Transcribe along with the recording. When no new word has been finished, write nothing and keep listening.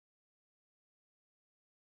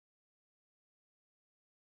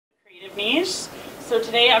creative niche. So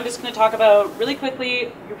today I'm just going to talk about, really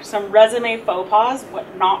quickly, some resume faux pas,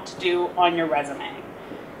 what not to do on your resume.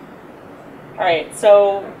 Alright,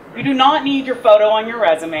 so you do not need your photo on your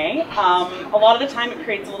resume. A lot of the time it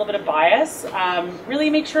creates a little bit of bias. Really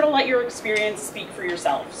make sure to let your experience speak for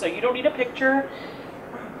yourself. So you don't need a picture,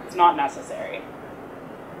 it's not necessary.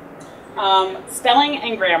 Spelling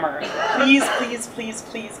and grammar. Please, please, please,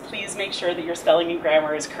 please, please make sure that your spelling and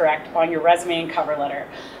grammar is correct on your resume and cover letter.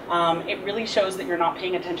 It really shows that you're not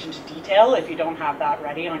paying attention to detail if you don't have that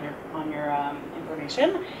ready on your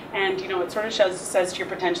information. And it sort of says to your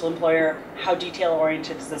potential employer, how detail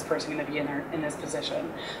oriented is this person going to be in this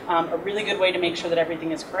position. A really good way to make sure that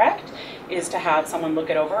everything is correct is to have someone look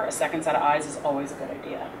it over. A second set of eyes is always a good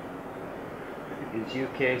idea. Is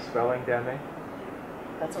UK spelling down there?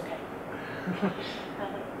 That's okay.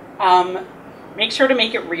 Make sure to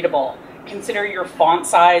make it readable. Consider your font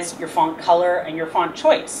size, your font color, and your font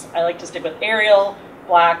choice. I like to stick with Arial,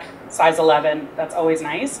 black, size 11. That's always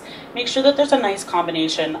nice. Make sure that there's a nice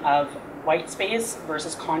combination of white space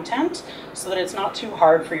versus content so that it's not too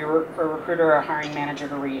hard for a recruiter or a hiring manager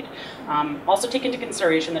to read. Also take into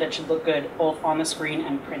consideration that it should look good both on the screen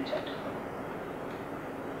and printed.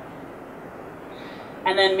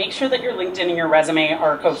 And then make sure that your LinkedIn and your resume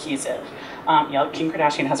are cohesive. Yeah, Kim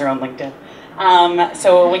Kardashian has her own LinkedIn.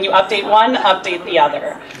 So when you update one, update the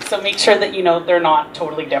other. So make sure that they're not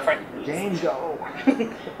totally different. Jane Doe.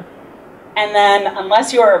 And then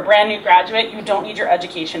unless you're a brand new graduate, you don't need your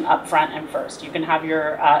education up front and first. You can have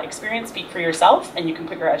your experience speak for yourself, and you can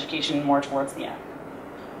put your education more towards the end.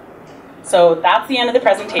 So that's the end of the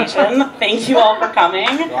presentation. Thank you all for coming.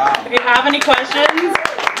 Wow. If you have any questions,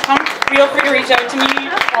 feel free to reach out to me.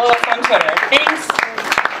 Follow us on Twitter. Thanks.